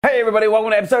Hey everybody,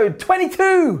 welcome to episode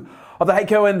 22 of the Hey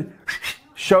Kerwin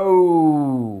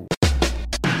Show.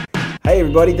 Hey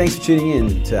everybody, thanks for tuning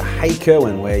in to Hey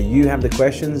Kerwin, where you have the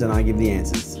questions and I give the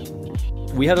answers.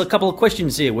 We have a couple of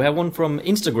questions here. We have one from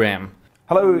Instagram.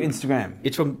 Hello Instagram.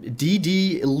 It's from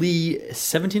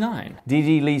DDLee79.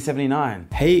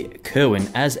 DDLee79. Hey Kerwin,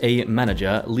 as a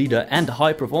manager, leader and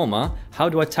high performer, how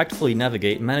do I tactfully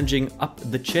navigate managing up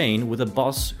the chain with a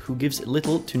boss who gives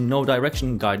little to no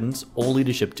direction, guidance or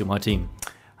leadership to my team?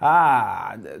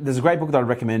 There's a great book that I'd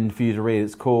recommend for you to read.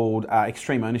 It's called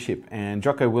Extreme Ownership, and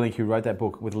Jocko Willink, who wrote that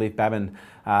book with Leif Babin,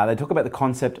 they talk about the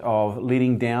concept of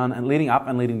leading down and leading up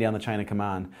and leading down the chain of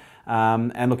command.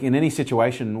 And look, in any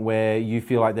situation where you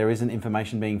feel like there isn't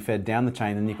information being fed down the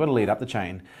chain, then you've got to lead up the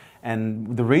chain.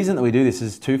 And the reason that we do this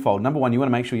is twofold. Number one, you want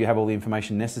to make sure you have all the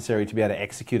information necessary to be able to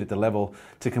execute at the level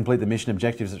to complete the mission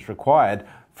objectives that's required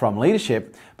from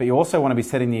leadership, but you also want to be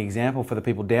setting the example for the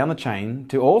people down the chain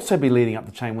to also be leading up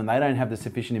the chain when they don't have the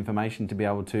sufficient information to be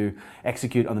able to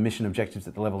execute on the mission objectives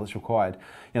at the level that's required.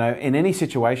 You know, in any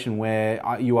situation where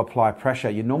you apply pressure,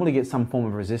 you normally get some form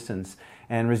of resistance.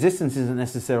 And resistance isn't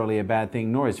necessarily a bad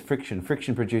thing, nor is friction.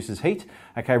 Friction produces heat.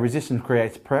 Okay, resistance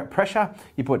creates pressure.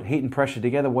 You put heat and pressure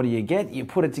together, what do you get? You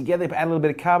put it together, add a little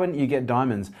bit of carbon, you get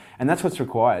diamonds. And that's what's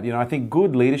required. You know, I think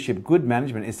good leadership, good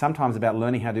management is sometimes about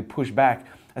learning how to push back,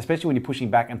 especially when you're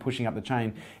pushing back and pushing up the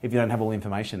chain if you don't have all the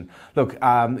information. Look, you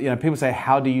know, people say,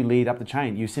 how do you lead up the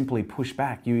chain? You simply push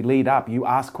back, you lead up, you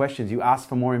ask questions, you ask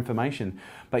for more information,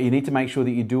 but you need to make sure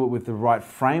that you do it with the right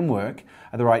framework,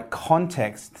 the right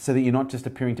context, so that you're not just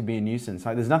appearing to be a nuisance.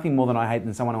 Like, there's nothing more than I hate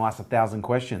than someone who asks 1,000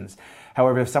 questions.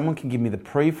 However, if someone can give me the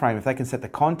pre-frame, if they can set the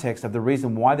context of the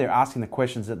reason why they're asking the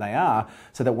questions that they are,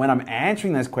 so that when I'm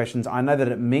answering those questions, I know that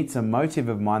it meets a motive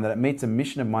of mine, that it meets a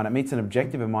mission of mine, it meets an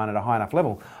objective of mine at a high enough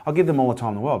level, I'll give them all the time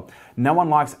in the world. No one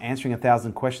likes answering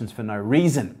 1,000 questions for no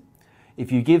reason. If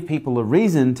you give people a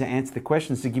reason to answer the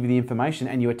questions, to give you the information,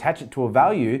 and you attach it to a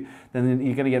value, then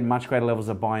you're going to get much greater levels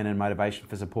of buy-in and motivation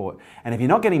for support. And if you're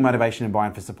not getting motivation and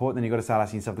buy-in for support, then you've got to start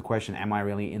asking yourself the question, am I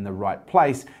really in the right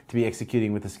place to be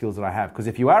executing with the skills that I have? Because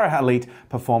if you are an elite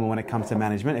performer when it comes to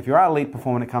management, if you are an elite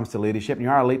performer when it comes to leadership, and you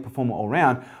are an elite performer all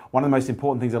around, one of the most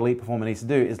important things an elite performer needs to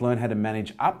do is learn how to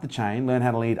manage up the chain, learn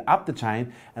how to lead up the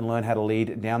chain, and learn how to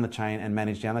lead down the chain and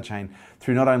manage down the chain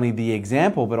through not only the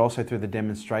example, but also through the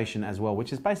demonstration as well,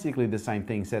 which is basically the same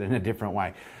thing said in a different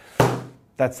way.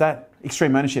 That's that.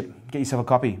 Extreme Ownership. Get yourself a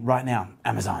copy right now.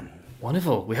 Amazon.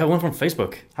 Wonderful. We have one from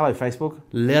Facebook. Hello, Facebook.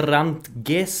 Lerant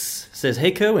Guess says,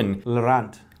 Hey Kerwin.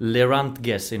 Lerant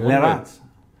Guess in one word.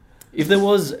 If there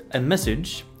was a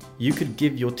message you could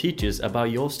give your teachers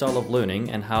about your style of learning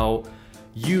and how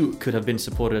you could have been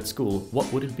supported at school,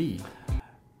 what would it be?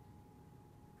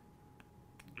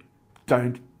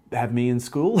 Don't have me in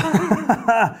school.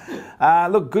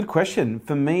 Look, good question.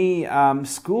 For me,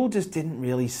 school just didn't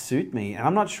really suit me. And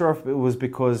I'm not sure if it was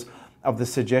because of the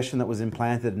suggestion that was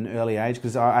implanted at an early age,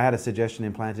 because I had a suggestion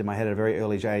implanted in my head at a very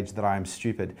early age that I am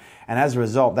stupid. And as a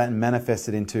result, that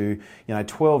manifested into,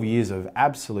 12 years of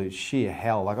absolute sheer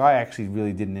hell. Like, I actually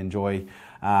really didn't enjoy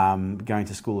going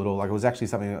to school at all. Like, it was actually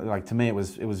something, like, to me, it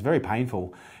was very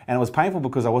painful. And it was painful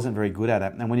because I wasn't very good at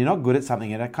it. And when you're not good at something,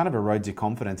 it kind of erodes your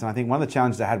confidence. And I think one of the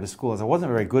challenges I had with school is I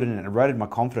wasn't very good at it. It eroded my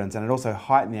confidence, and it also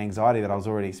heightened the anxiety that I was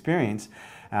already experiencing,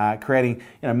 creating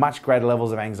much greater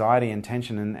levels of anxiety and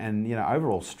tension and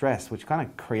overall stress, which kind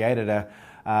of created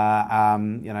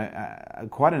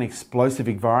quite an explosive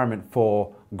environment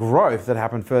for growth that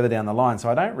happened further down the line. So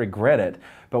I don't regret it.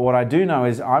 But what I do know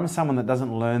is I'm someone that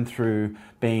doesn't learn through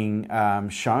being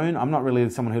shown. I'm not really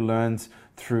someone who learns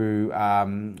through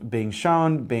being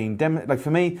shown, like, for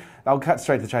me, I'll cut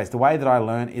straight to the chase. The way that I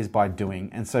learn is by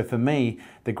doing. And so for me,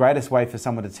 the greatest way for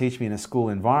someone to teach me in a school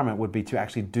environment would be to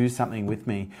actually do something with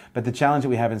me. But the challenge that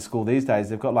we have in school these days,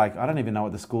 they've got, like, I don't even know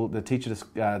what the teacher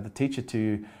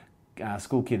to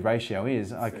school kid ratio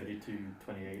is. Like 30 to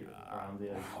 28 around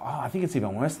there. I think it's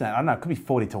even worse than that. I don't know, it could be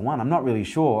 40 to 1. I'm not really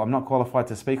sure. I'm not qualified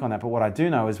to speak on that. But what I do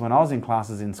know is when I was in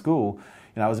classes in school,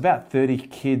 it was about 30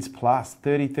 kids plus,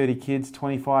 30 kids,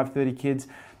 25, 30 kids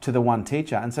to the one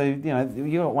teacher. And so,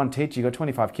 you got one teacher, you got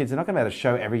 25 kids. They're not going to be able to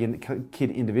show every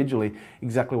kid individually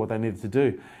exactly what they needed to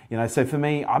do. So for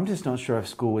me, I'm just not sure if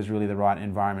school was really the right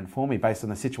environment for me based on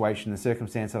the situation, the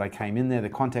circumstance that I came in there, the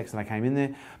context that I came in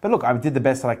there. But look, I did the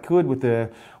best that I could with the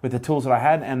tools that I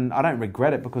had, and I don't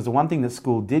regret it, because the one thing that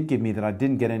school did give me that I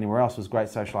didn't get anywhere else was great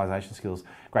socialization skills,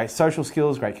 great social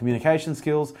skills, great communication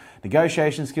skills,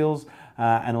 negotiation skills,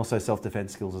 and also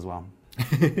self-defense skills as well.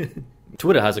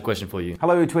 Twitter has a question for you.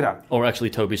 Hello, Twitter. Or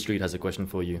actually, Toby Street has a question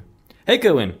for you.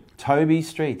 Heiko in Toby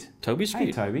Street. Toby Street.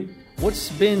 Hey, Toby. What's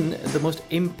been the most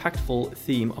impactful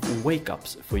theme of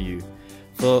wake-ups for you?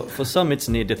 For some, it's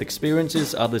near-death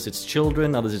experiences, others it's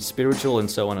children, others it's spiritual, and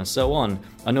so on and so on.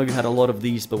 I know you've had a lot of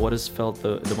these, but what has felt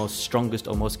the most strongest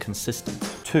or most consistent?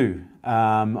 Two.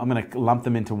 I'm going to lump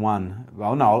them into one.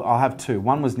 Well, no, I'll have two.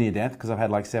 One was near-death, because I've had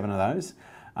like 7 of those,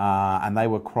 and they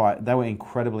were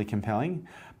incredibly compelling.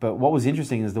 But what was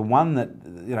interesting is the one that,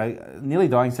 nearly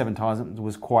dying 7 times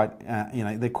was quite,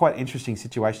 they're quite interesting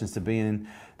situations to be in.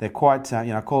 They're quite,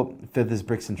 I call it feathers,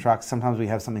 bricks and trucks. Sometimes we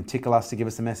have something tickle us to give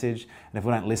us a message. And if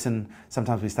we don't listen,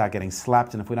 sometimes we start getting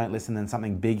slapped. And if we don't listen, then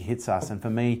something big hits us. And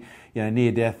for me,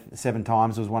 near death 7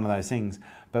 times was one of those things.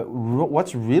 But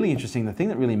what's really interesting, the thing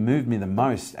that really moved me the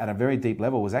most at a very deep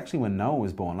level was actually when Noah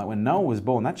was born. Like when Noah was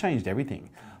born, that changed everything.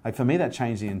 Like for me, that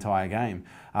changed the entire game.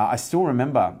 I still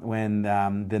remember when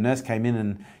the nurse came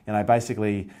in and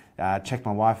basically checked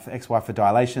my ex-wife for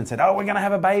dilation and said, "Oh, we're going to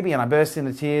have a baby," and I burst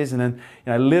into tears. And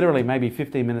then, literally maybe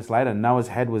 15 minutes later, Noah's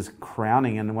head was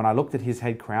crowning, and when I looked at his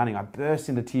head crowning, I burst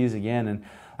into tears again. And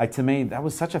like to me, that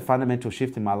was such a fundamental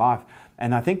shift in my life.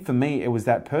 And I think for me, it was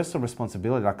that personal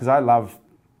responsibility, because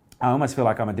I almost feel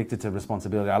like I'm addicted to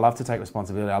responsibility. I love to take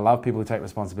responsibility. I love people who take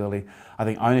responsibility. I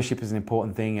think ownership is an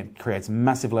important thing. It creates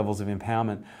massive levels of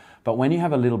empowerment. But when you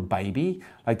have a little baby,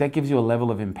 like that gives you a level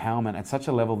of empowerment at such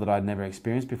a level that I'd never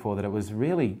experienced before, that it was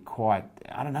really quite,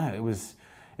 I don't know,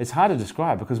 it's hard to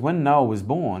describe, because when Noah was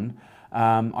born,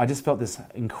 I just felt this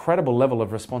incredible level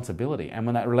of responsibility. And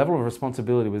when that level of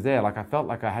responsibility was there, like I felt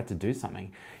like I had to do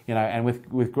something,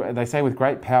 and they say with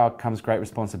great power comes great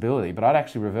responsibility, but I'd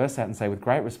actually reverse that and say with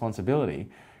great responsibility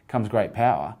comes great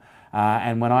power.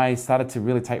 And when I started to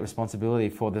really take responsibility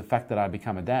for the fact that I'd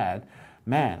become a dad,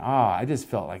 man, I just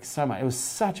felt like so much. It was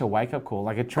such a wake-up call.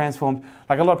 Like it transformed.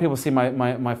 Like a lot of people see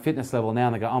my fitness level now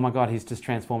and they go, "Oh my God, he's just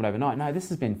transformed overnight." No, this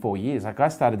has been 4 years. Like I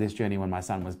started this journey when my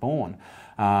son was born.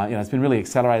 It's been really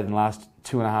accelerated in the last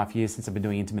 2.5 years since I've been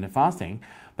doing intermittent fasting.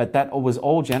 But that was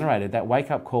all generated. That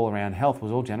wake-up call around health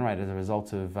was all generated as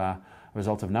a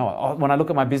result of Noah. When I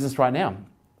look at my business right now,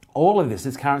 all of this,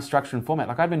 its current structure and format,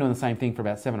 like I've been doing the same thing for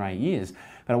about 7 or 8 years,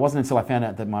 but it wasn't until I found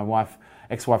out that my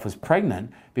ex-wife was pregnant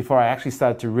before I actually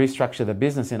started to restructure the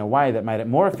business in a way that made it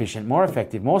more efficient, more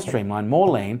effective, more streamlined, more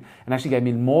lean, and actually gave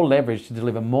me more leverage to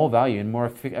deliver more value in more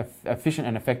efficient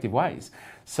and effective ways.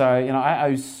 So, I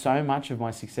owe so much of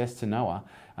my success to Noah.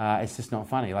 It's just not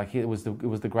funny. Like it was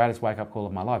the greatest wake-up call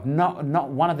of my life. Not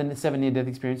one of the 7 near-death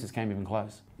experiences came even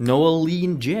close.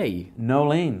 Nolene J.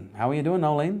 Nolene. How are you doing,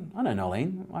 Nolene? I know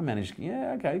Nolene. I managed.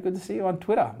 Yeah, okay. Good to see you on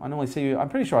Twitter. I normally see you. I'm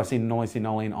pretty sure I normally see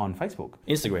Nolene on Facebook.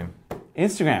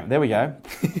 Instagram. There we go.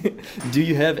 Do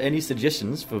you have any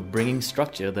suggestions for bringing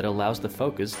structure that allows the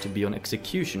focus to be on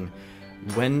execution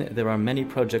when there are many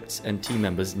projects and team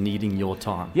members needing your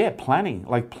time? Yeah, planning.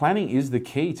 Like planning is the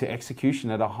key to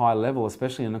execution at a high level,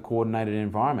 especially in a coordinated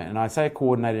environment. And I say a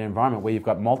coordinated environment where you've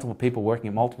got multiple people working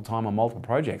at multiple time on multiple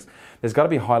projects. There's got to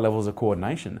be high levels of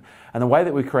coordination. And the way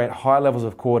that we create high levels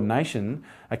of coordination,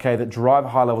 that drive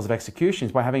high levels of execution,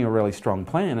 is by having a really strong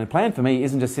plan. And a plan for me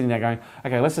isn't just sitting there going,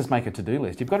 okay, let's just make a to-do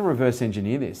list. You've got to reverse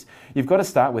engineer this. You've got to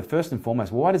start with, first and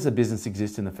foremost, why does the business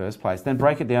exist in the first place? Then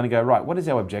break it down and go, right, what is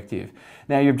our objective?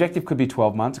 Now, your objective could be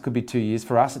 12 months, it could be 2 years.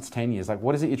 For us, it's 10 years. Like,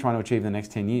 what is it you're trying to achieve in the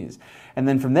next 10 years? And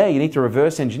then from there, you need to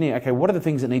reverse engineer, okay, what are the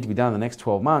things that need to be done in the next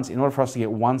 12 months in order for us to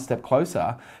get one step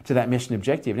closer to that mission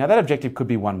objective? Now, that objective could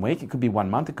be 1 week, it could be 1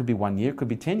 month, it could be 1 year, it could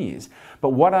be 10 years. But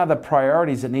what are the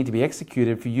priorities that need to be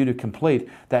executed for you to complete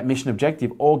that mission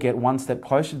objective or get one step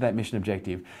closer to that mission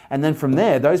objective? And then from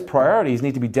there, those priorities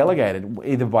need to be delegated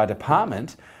either by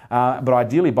department, but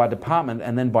ideally by department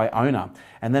and then by owner.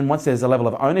 And then once there's a level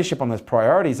of ownership on those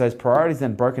priorities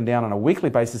then broken down on a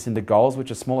weekly basis into goals, which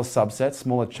are smaller subsets,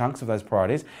 smaller chunks of those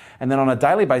priorities, and then on a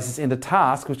daily basis into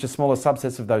tasks, which are smaller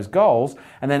subsets of those goals,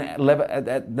 and then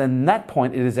at that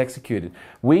point it is executed.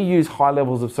 We use high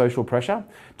levels of social pressure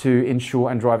to ensure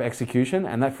and drive execution,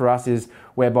 and that for us is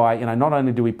whereby not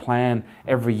only do we plan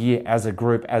every year as a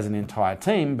group, as an entire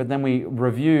team, but then we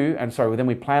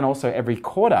we plan also every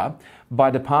quarter by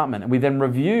department, and we then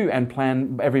review and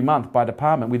plan every month by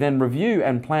department. We then review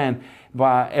and plan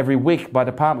by every week by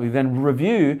department. We then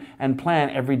review and plan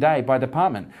every day by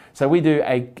department. So we do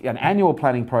an annual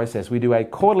planning process, we do a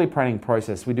quarterly planning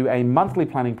process, we do a monthly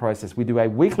planning process, we do a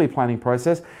weekly planning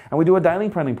process, and we do a daily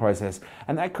planning process.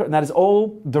 And that is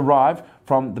all derived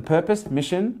from the purpose,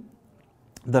 mission,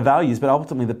 the values, but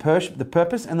ultimately the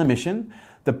purpose and the mission,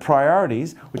 the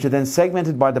priorities, which are then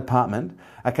segmented by department,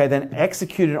 then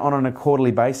executed on a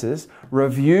quarterly basis,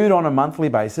 reviewed on a monthly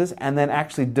basis, and then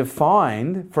actually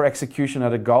defined for execution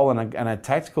at a goal and a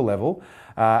tactical level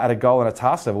at a goal and a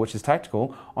task level, which is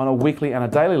tactical, on a weekly and a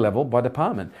daily level by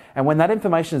department. And when that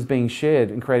information is being shared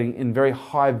and creating in very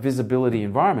high visibility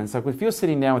environments, like if you're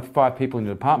sitting down with 5 people in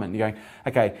your department and you're going,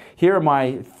 okay, here are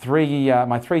my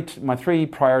three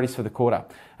priorities for the quarter.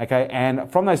 Okay,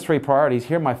 and from those 3 priorities,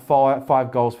 here are my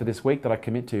five goals for this week that I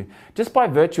commit to. Just by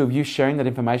virtue of you sharing that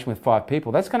information with 5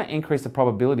 people, that's going to increase the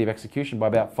probability of execution by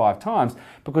about 5 times,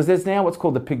 because there's now what's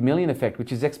called the Pygmalion effect,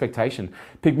 which is expectation.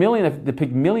 The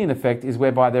Pygmalion effect is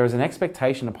whereby there is an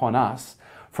expectation upon us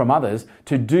from others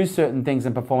to do certain things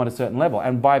and perform at a certain level.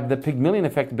 And by the Pygmalion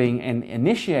effect being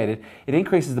initiated, it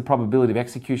increases the probability of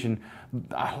execution.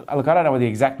 Look, I don't know what the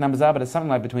exact numbers are, but it's something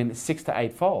like between 6 to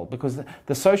 8-fold, because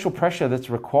the social pressure that's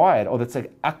required or that's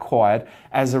acquired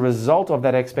as a result of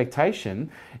that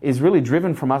expectation is really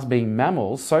driven from us being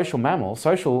mammals, social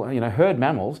herd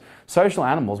mammals, social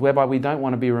animals, whereby we don't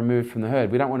want to be removed from the herd.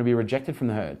 We don't want to be rejected from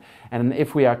the herd. And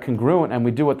if we are congruent and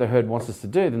we do what the herd wants us to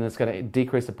do, then it's going to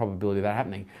decrease the probability of that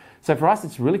happening. So for us,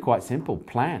 it's really quite simple.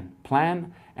 Plan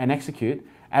and execute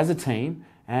as a team,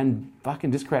 and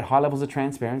fucking just create high levels of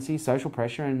transparency, social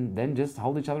pressure, and then just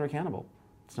hold each other accountable.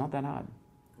 It's not that hard.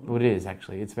 Well, it is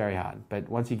actually. It's very hard. But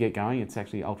once you get going, it's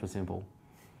actually ultra simple.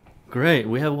 Great.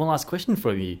 We have one last question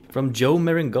for you from Joe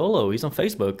Merengolo. He's on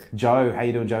Facebook. Joe, how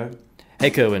you doing, Joe?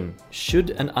 Hey, Cohen. Should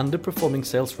an underperforming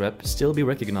sales rep still be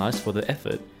recognized for their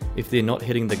effort if they're not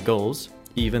hitting the goals,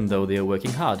 even though they are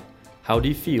working hard? How do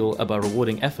you feel about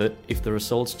rewarding effort if the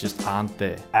results just aren't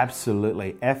there?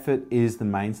 Absolutely. Effort is the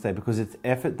mainstay, because it's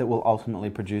effort that will ultimately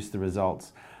produce the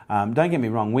results. Don't get me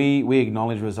wrong, we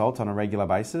acknowledge results on a regular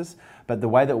basis, but the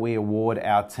way that we award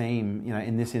our team,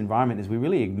 in this environment is we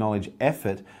really acknowledge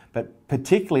effort, but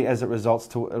particularly as it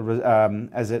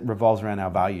revolves around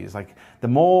our values. Like, the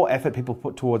more effort people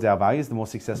put towards our values, the more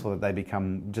successful that they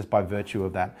become just by virtue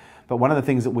of that. But one of the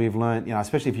things that we've learned,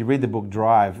 especially if you read the book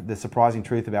Drive, The Surprising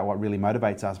Truth About What Really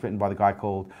Motivates Us, written by the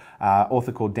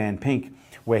author called Dan Pink,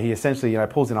 where he essentially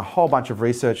pulls in a whole bunch of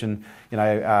research, and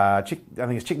I think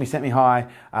it's Chick Me Sent Me High,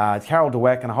 Carol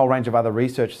Dweck, and a whole range of other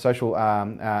research, social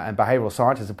and behavioral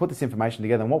scientists have put this information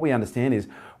together. And what we understand is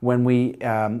when we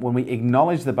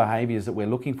acknowledge the behaviors that we're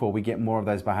looking for, we get more of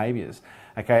those behaviors.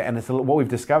 Okay, and what we've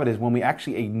discovered is when we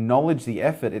actually acknowledge the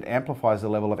effort, it amplifies the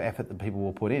level of effort that people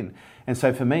will put in. And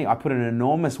so for me, I put an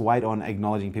enormous weight on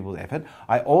acknowledging people's effort.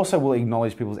 I also will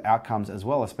acknowledge people's outcomes as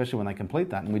well, especially when they complete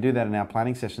that. And we do that in our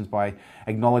planning sessions by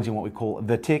acknowledging what we call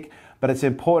the tick. But it's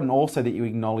important also that you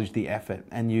acknowledge the effort,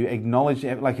 and you acknowledge,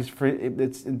 like it's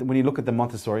when you look at the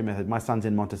Montessori method. My son's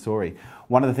in Montessori.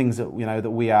 One of the things that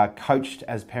that we are coached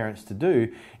as parents to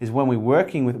do is when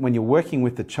you're working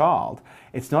with the child,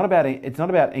 it's not about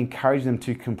encouraging them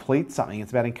to complete something.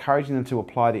 It's about encouraging them to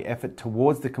apply the effort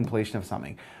towards the completion of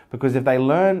something. Because if they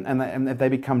learn and if they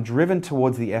become driven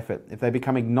towards the effort, if they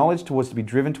become acknowledged to be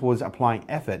driven towards applying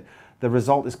effort, the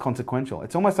result is consequential.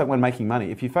 It's almost like when making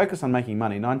money. If you focus on making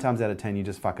money, 9 times out of 10 you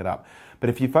just fuck it up. But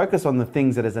if you focus on the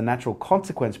things that as a natural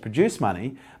consequence produce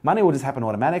money, money will just happen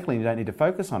automatically and you don't need to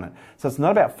focus on it. So it's not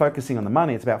about focusing on the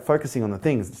money, it's about focusing on the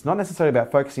things. It's not necessarily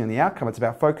about focusing on the outcome, it's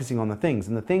about focusing on the things.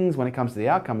 And the things, when it comes to the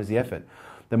outcome, is the effort.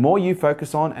 The more you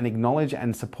focus on and acknowledge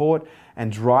and support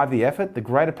and drive the effort, the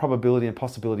greater probability and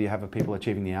possibility you have of people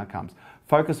achieving the outcomes.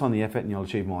 Focus on the effort and you'll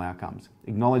achieve more outcomes.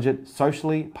 Acknowledge it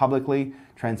socially, publicly,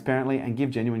 transparently, and give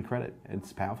genuine credit.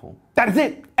 It's powerful. That is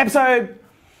it. Episode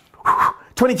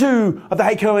 22 of the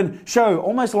Hey Cohen Show.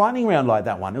 Almost lightning round like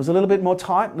that one. It was a little bit more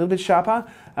tight, a little bit sharper.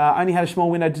 Only had a small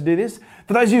window to do this.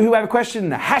 For those of you who have a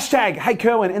question, hashtag Hey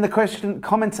Cohen in the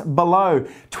comments below.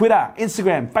 Twitter,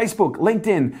 Instagram, Facebook,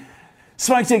 LinkedIn.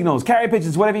 Smoke signals, carrier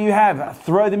pigeons, whatever you have,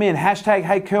 throw them in. Hashtag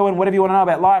Hey Cohen, whatever you want to know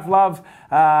about life, love,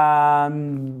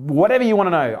 whatever you want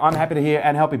to know. I'm happy to hear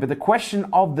and help you. But the question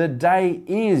of the day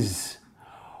is,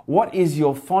 what is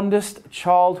your fondest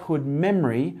childhood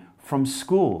memory from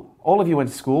school? All of you went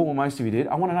to school, or most of you did.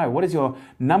 I want to know, what is your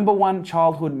number one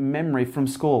childhood memory from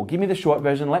school? Give me the short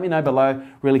version. Let me know below.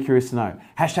 Really curious to know.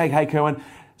 Hashtag Hey Cohen.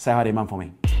 Say hi to your mum for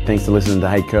me. Thanks for listening to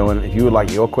Hey Cohen. If you would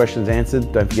like your questions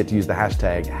answered, don't forget to use the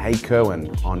hashtag Hey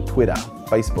Cohen on Twitter,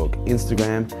 Facebook,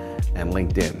 Instagram, and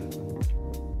LinkedIn.